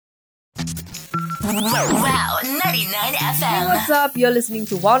Wow 99 FM. What's up? You're listening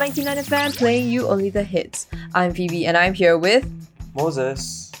to Wow 99 FM, playing you only the hits. I'm Phoebe and I'm here with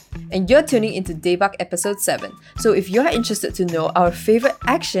Moses. And you're tuning into Daebak Episode 7. So if you're interested to know our favorite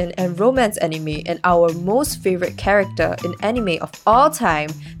action and romance anime and our most favorite character in anime of all time,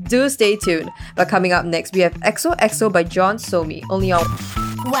 do stay tuned. But coming up next, we have XOXO by John Somi, only on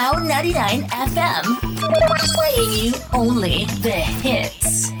Wow 99 FM. Playing you only the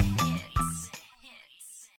hits.